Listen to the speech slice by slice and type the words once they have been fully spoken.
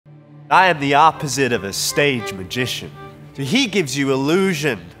I am the opposite of a stage magician. So he gives you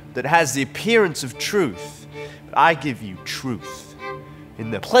illusion that has the appearance of truth, but I give you truth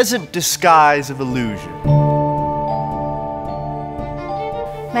in the pleasant disguise of illusion.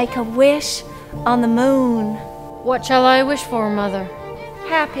 Make a wish on the moon. What shall I wish for, Mother?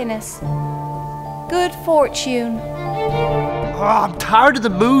 Happiness. Good fortune. Oh, I'm tired of the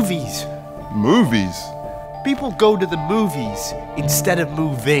movies. Movies? People go to the movies instead of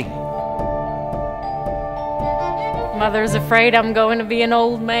moving. Mother's afraid I'm going to be an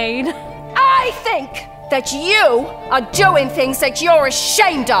old maid. I think that you are doing things that you're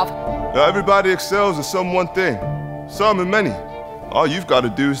ashamed of. Now everybody excels in some one thing, some in many. All you've got to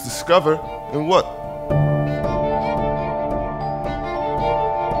do is discover in what?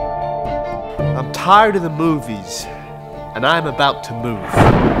 I'm tired of the movies, and I'm about to move.